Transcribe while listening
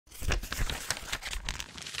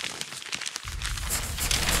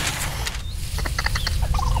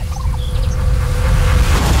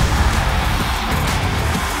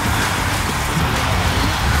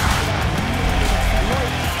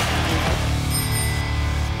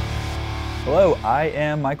Hello, I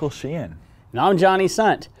am Michael Sheehan. And I'm Jonny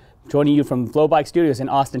Sundt, joining you from FloBikes Studios in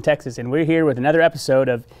Austin, Texas, and we're here with another episode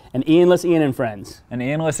of An Ianless Ian and Friends. An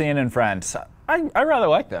Ianless Ian and Friends. I rather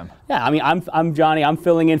like them. Yeah, I mean, I'm Jonny. I'm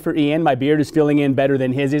filling in for Ian. My beard is filling in better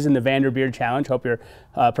than his is in the Vanderbeard Challenge. Hope you're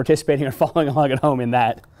participating or following along at home in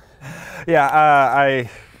that. Yeah, I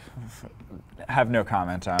have no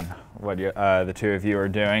comment on what the two of you are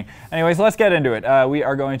doing. Anyways, let's get into it. We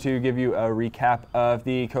are going to give you a recap of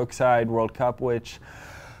the Koksijde World Cup, which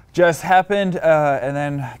just happened, and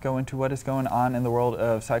then go into what is going on in the world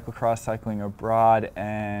of cyclocross, cycling abroad,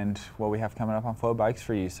 and what we have coming up on FloBikes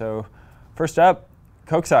for you. So first up,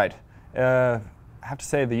 Koksijde. I have to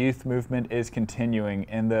say the youth movement is continuing.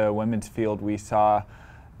 In the women's field, we saw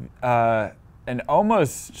an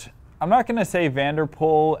almost, I'm not going to say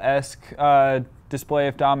Vanderpool-esque display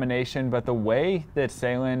of domination, but the way that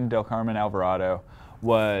Ceylin Del Carmen Alvarado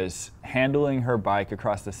was handling her bike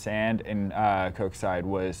across the sand in Koksijde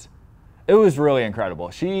was really incredible.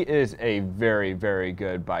 She is a very, very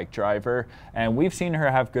good bike driver, and we've seen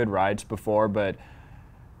her have good rides before, but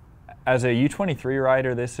as a U23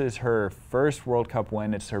 rider, this is her first World Cup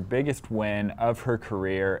win. It's her biggest win of her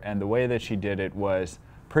career, and the way that she did it was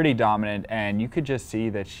pretty dominant, and you could just see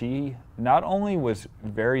that she not only was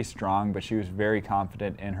very strong, but she was very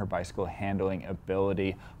confident in her bicycle handling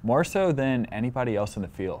ability, more so than anybody else in the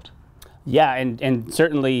field. Yeah, and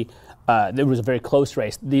certainly there was a very close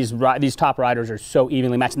race. These top riders are so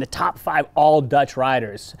evenly matched. And the top 5 all Dutch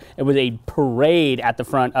riders. It was a parade at the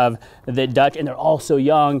front of the Dutch, and they're all so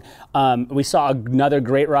young. We saw another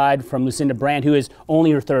great ride from Lucinda Brand, who is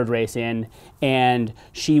only her 3rd race in, and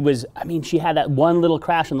she was, I mean, she had that one little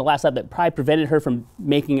crash on the last lap that probably prevented her from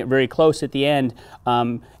making it very close at the end.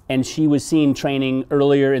 And she was seen training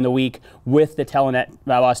earlier in the week with the Telenet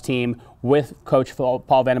Vauwas team, with Coach Paul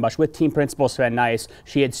Van den Bosch, with team principal Sven Nys.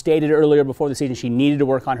 She had stated earlier before the season she needed to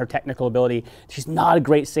work on her technical ability. She's not a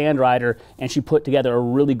great sand rider, and she put together a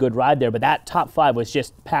really good ride there, but that top 5 was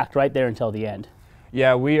just packed right there until the end.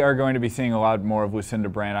 Yeah, we are going to be seeing a lot more of Lucinda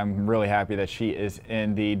Brand. I'm really happy that she is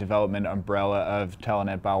in the development umbrella of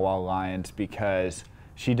Telenet Vauwas Lions, because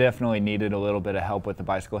she definitely needed a little bit of help with the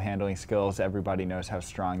bicycle handling skills. Everybody knows how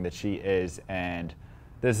strong that she is, and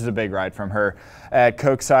this is a big ride from her at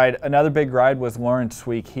Koksijde. Another big ride was Laurens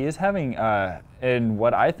Sweeck. He is having, in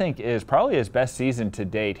what I think is probably his best season to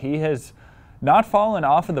date. He has not fallen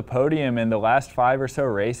off of the podium in the last 5 or so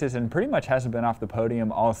races, and pretty much hasn't been off the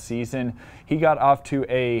podium all season. He got off to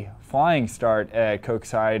a flying start at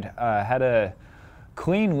Koksijde, had a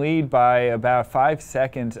clean lead by about 5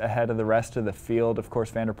 seconds ahead of the rest of the field. Of course,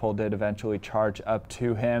 Vanderpool did eventually charge up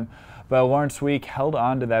to him, but Laurens Sweeck held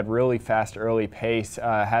on to that really fast early pace,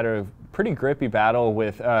 had a pretty grippy battle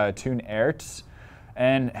with Toon Aerts,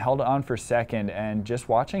 and held on for second. And just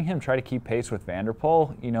watching him try to keep pace with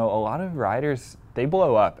Vanderpool, you know, a lot of riders, they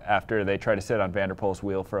blow up after they try to sit on Vanderpool's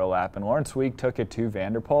wheel for a lap, and Laurens Sweeck took it to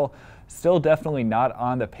Vanderpool. Still definitely not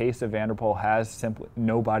on the pace that Vanderpool has. Simply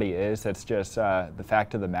nobody is. That's just the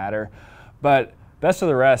fact of the matter. But best of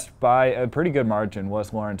the rest by a pretty good margin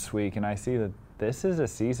was Laurens Sweeck, and I see that this is a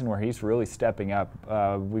season where he's really stepping up.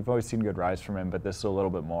 We've always seen good rides from him, but this is a little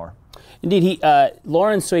bit more. Indeed,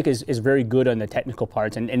 Laurens Sweeck is very good on the technical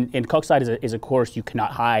parts, and Koksijde is a course you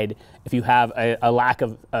cannot hide if you have a lack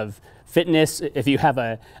of fitness, if you have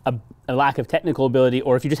a lack of technical ability,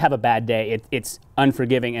 or if you just have a bad day. It's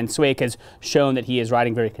unforgiving, and Sweeck has shown that he is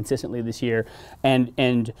riding very consistently this year.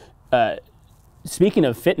 And speaking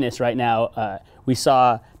of fitness right now, we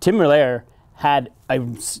saw Tim Merlier had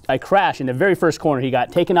a crash in the very first corner. He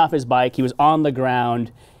got taken off his bike. He was on the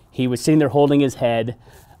ground. He was sitting there holding his head.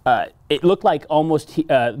 It looked like almost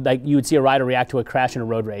like you would see a rider react to a crash in a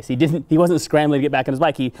road race. He wasn't scrambling to get back on his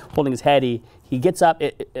bike. He holding his head. He gets up.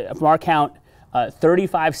 From our count,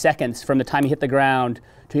 35 seconds from the time he hit the ground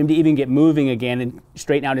to him to even get moving again and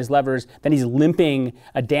straighten out his levers. Then he's limping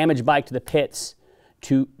a damaged bike to the pits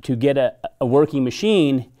to get a working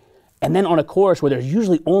machine. And then on a course where there's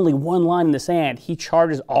usually only one line in the sand, he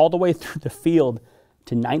charges all the way through the field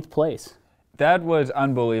to 9th place. That was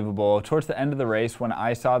unbelievable. Towards the end of the race, when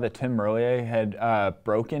I saw that Tim Merlier had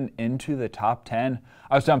broken into the top 10,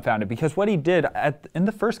 I was dumbfounded, because what he did in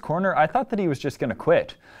the first corner, I thought that he was just going to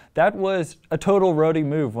quit. That was a total roadie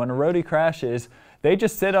move. When a roadie crashes, they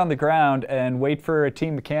just sit on the ground and wait for a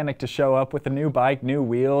team mechanic to show up with a new bike, new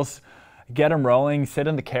wheels, get them rolling, sit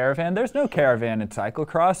in the caravan. There's no caravan in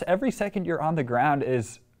cyclocross. Every second you're on the ground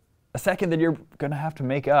is a second that you're going to have to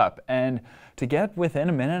make up. And to get within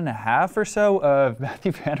a minute and a half or so of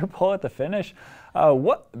Mathieu van der Poel at the finish,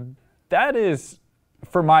 that is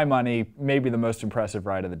for my money, maybe the most impressive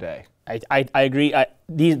ride of the day. I agree.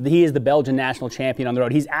 He is the Belgian national champion on the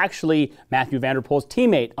road. He's actually Mathieu van der Poel's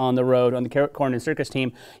teammate on the road on the Corn and Circus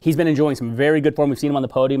team. He's been enjoying some very good form. We've seen him on the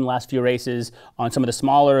podium the last few races on some of the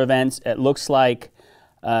smaller events. It looks like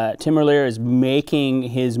Tim Merlier is making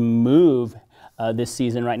his move this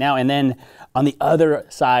season right now. And then on the other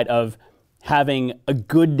side of having a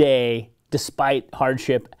good day despite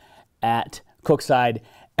hardship at Koksijde,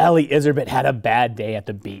 Eli Iserbyt had a bad day at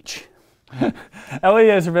the beach. Eli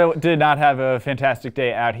Iserbyt did not have a fantastic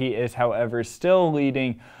day out. He is, however, still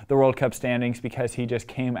leading the World Cup standings because he just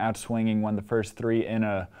came out swinging, won the first 3 in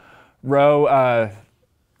a row.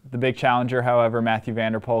 The big challenger, however, Mathieu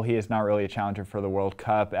van der Poel, he is not really a challenger for the World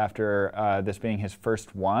Cup after this being his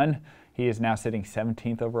first one. He is now sitting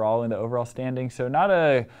 17th overall in the overall standings, so not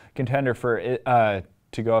a contender for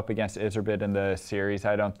to go up against Iserbyt in the series,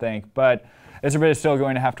 I don't think. But Iserbyt is still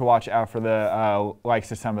going to have to watch out for the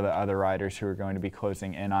likes of some of the other riders who are going to be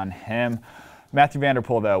closing in on him. Mathieu van der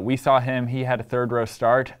Poel, though, we saw him. He had a third row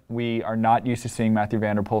start. We are not used to seeing Mathieu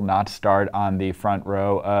van der Poel not start on the front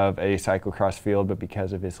row of a cyclocross field, but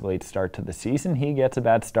because of his late start to the season, he gets a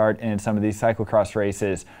bad start in some of these cyclocross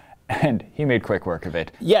races. And he made quick work of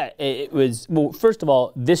it. Yeah, it was, well, first of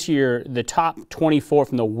all, this year, the top 24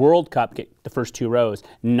 from the World Cup get the first 2 rows,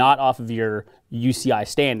 not off of your UCI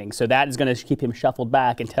standing. So that is going to keep him shuffled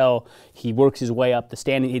back until he works his way up the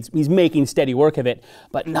standing. He's making steady work of it.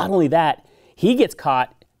 But not only that, he gets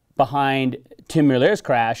caught behind Tim Merlier's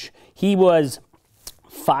crash. He was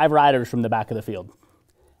 5 riders from the back of the field.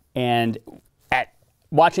 And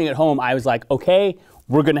watching at home, I was like, okay,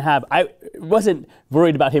 we're going to have, I wasn't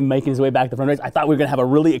worried about him making his way back to the front race. I thought we were going to have a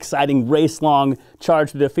really exciting race-long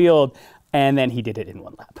charge through the field, and then he did it in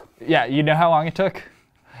 1 lap. Yeah, you know how long it took?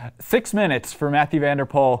 6 minutes for Mathieu van der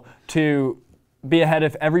Poel to be ahead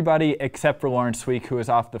of everybody except for Laurens Sweeck, who was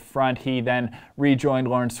off the front. He then rejoined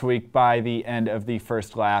Laurens Sweeck by the end of the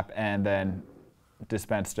first lap and then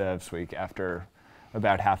dispensed of Sweeck after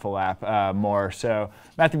about half a lap more. So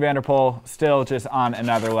Mathieu van der Poel still just on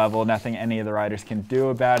another level. Nothing any of the riders can do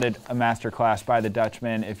about it. A masterclass by the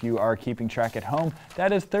Dutchman. If you are keeping track at home,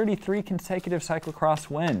 that is 33 consecutive cyclocross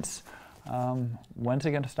wins. When's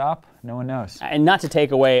it going to stop? No one knows. And not to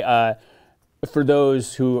take away, for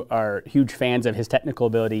those who are huge fans of his technical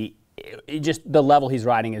ability, just the level he's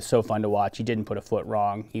riding is so fun to watch. He didn't put a foot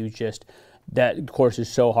wrong. He was just, that course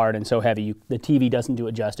is so hard and so heavy. The TV doesn't do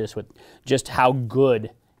it justice with just how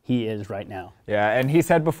good he is right now. Yeah, and he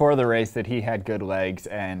said before the race that he had good legs,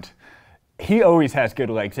 and he always has good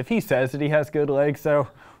legs. If he says that he has good legs, so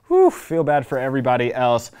feel bad for everybody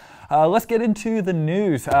else. Let's get into the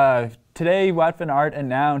news. Today, Wout van Aert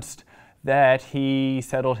announced that he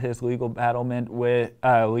settled his legal battle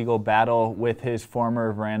with his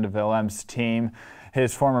former Van de Willems team.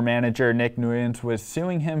 His former manager, Nick Nuyens, was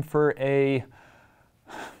suing him for a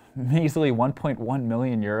measly 1.1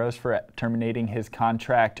 million euros for terminating his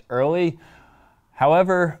contract early.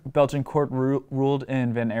 However, Belgian court ruled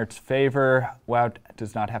in Van Aert's favor. Wout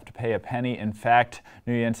does not have to pay a penny. In fact,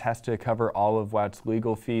 Nuyens has to cover all of Wout's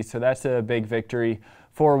legal fees. So that's a big victory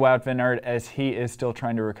for Wout van Aert as he is still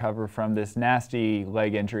trying to recover from this nasty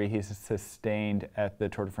leg injury he sustained at the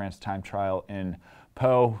Tour de France time trial in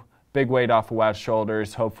Pau. Big weight off of Wout's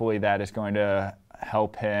shoulders. Hopefully that is going to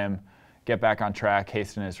help him get back on track,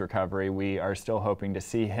 hasten his recovery. We are still hoping to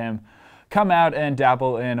see him come out and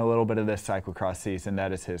dabble in a little bit of this cyclocross season.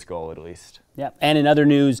 That is his goal, at least. Yeah. And in other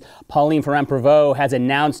news, Pauline Ferrand-Prévot has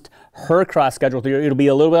announced her cross schedule. It'll be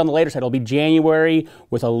a little bit on the later side. It'll be January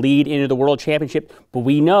with a lead into the World Championship. But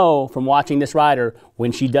we know from watching this rider,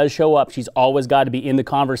 when she does show up, she's always got to be in the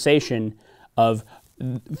conversation of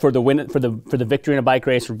for the victory in a bike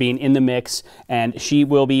race, for being in the mix. And she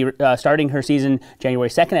will be starting her season January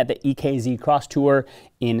 2nd at the EKZ Cross Tour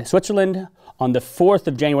in Switzerland. On the 4th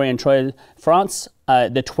of January in Troyes, France.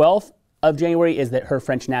 The 12th of January is her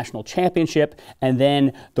French National Championship, and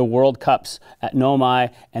then the World Cups at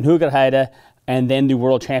Nomai and Hoogerheide, and then the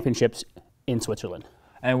World Championships in Switzerland.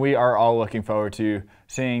 And we are all looking forward to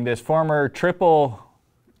seeing this former triple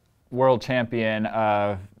world champion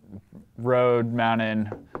road,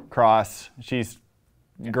 mountain, cross. She's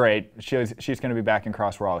great. She's going to be back in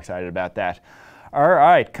cross. We're all excited about that. All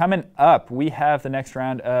right, coming up, we have the next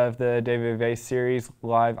round of the DVV series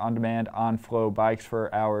live on demand on FloBikes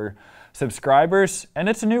for our subscribers. And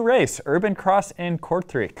it's a new race, Urban Cross in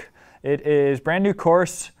Kortrijk. It is a brand new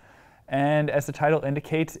course, and as the title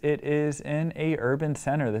indicates, it is in a urban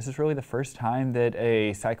center. This is really the first time that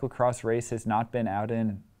a cyclocross race has not been out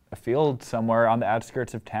in a field somewhere on the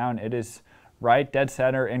outskirts of town. It is right dead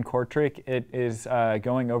center in Kortrijk. It is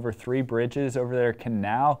going over 3 bridges over their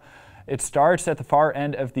canal. It starts at the far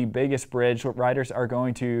end of the biggest bridge. Riders are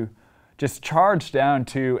going to just charge down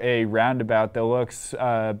to a roundabout that looks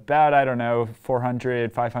about, I don't know,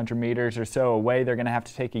 400, 500 meters or so away. They're going to have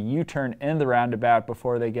to take a U-turn in the roundabout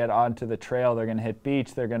before they get onto the trail. They're going to hit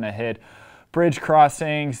beach. They're going to hit bridge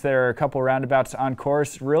crossings. There are a couple roundabouts on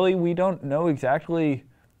course. Really, we don't know exactly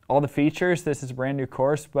all the features. This is a brand new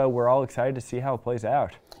course, but we're all excited to see how it plays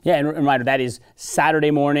out. Yeah, and reminder, that is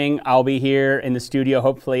Saturday morning. I'll be here in the studio.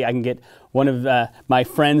 Hopefully I can get one of my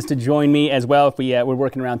friends to join me as well if we're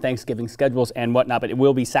working around Thanksgiving schedules and whatnot, but it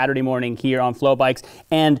will be Saturday morning here on FloBikes.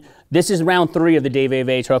 And this is round 3 of the Dave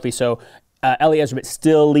Ave Trophy, so Eli Iserbyt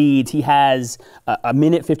still leads. He has a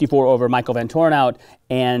minute 54 over Michael Van Toornout,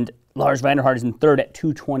 and Lars van der Hart is in third at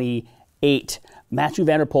 2:28. Matthew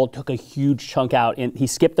van der Poel took a huge chunk out. He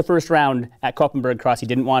skipped the first round at Koppenberg Cross. He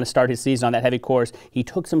didn't want to start his season on that heavy course. He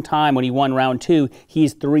took some time when he won round 2.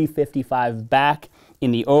 He's 3:55 back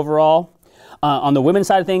in the overall. On the women's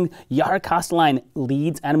side of things, Yara Kostelein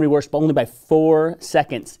leads Anne-Marie Worst only by 4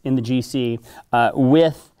 seconds in the GC,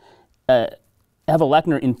 with Eva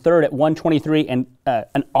Lechner in third at 1:23, and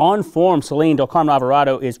an on-form Celine Del Carmen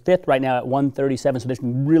Alvarado is 5th right now at 1:37. So there's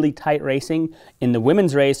really tight racing in the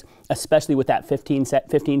women's race, especially with that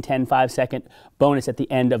 15-10 5-second bonus at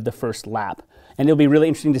the end of the first lap. And it'll be really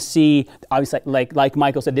interesting to see. Obviously, like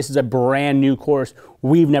Michael said, this is a brand new course.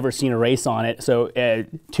 We've never seen a race on it. So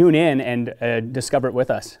tune in and discover it with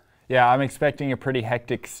us. Yeah, I'm expecting a pretty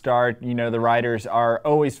hectic start. You know, the riders are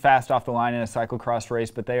always fast off the line in a cyclocross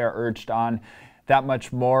race, but they are urged on that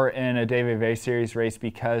much more in a Dave Ave series race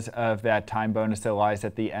because of that time bonus that lies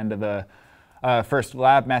at the end of the first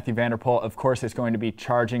lap. Matthew van der Poel, of course, is going to be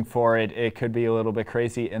charging for it. It could be a little bit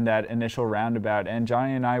crazy in that initial roundabout. And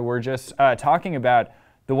Jonny and I were just talking about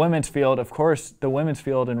the women's field. Of course, the women's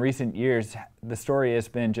field in recent years, the story has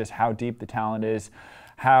been just how deep the talent is,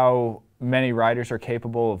 how many riders are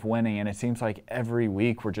capable of winning. And it seems like every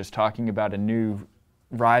week we're just talking about a new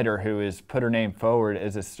rider who has put her name forward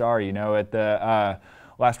as a star. You know, at the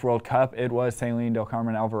last World Cup, it was Celine Del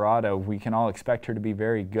Carmen Alvarado. We can all expect her to be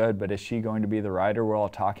very good, but is she going to be the rider we're all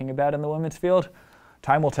talking about in the women's field?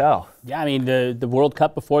 Time will tell. Yeah, I mean, the World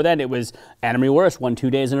Cup before that, it was Anne-Marie Worst won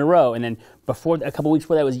 2 days in a row, and then before a couple weeks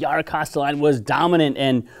before that was Yara Kostelein was dominant,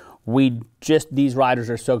 and these riders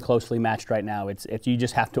are so closely matched right now. It's you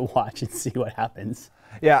just have to watch and see what happens.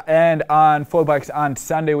 Yeah, and on FloBikes on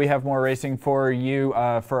Sunday, we have more racing for you.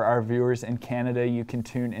 For our viewers in Canada, you can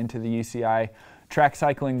tune into the UCI Track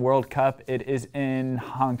Cycling World Cup. It is in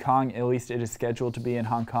Hong Kong. At least it is scheduled to be in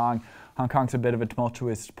Hong Kong. Hong Kong's a bit of a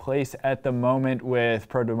tumultuous place at the moment with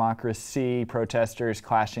pro-democracy protesters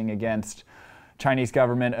clashing against Chinese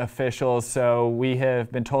government officials. So we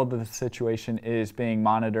have been told that the situation is being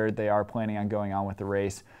monitored. They are planning on going on with the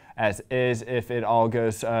race as is. If it all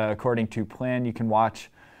goes according to plan, you can watch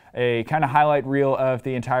a kind of highlight reel of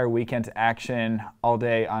the entire weekend's action all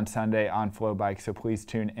day on Sunday on FloBikes. So please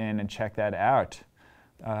tune in and check that out.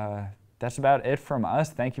 That's about it from us.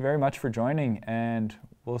 Thank you very much for joining, and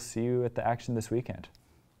we'll see you at the action this weekend.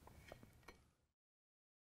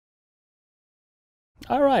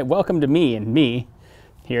 All right, welcome to me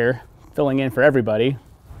here, filling in for everybody.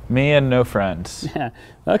 Me and no friends. Yeah.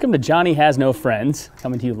 Welcome to Jonny Has No Friends,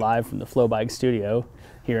 coming to you live from the FloBike studio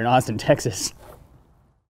here in Austin, Texas.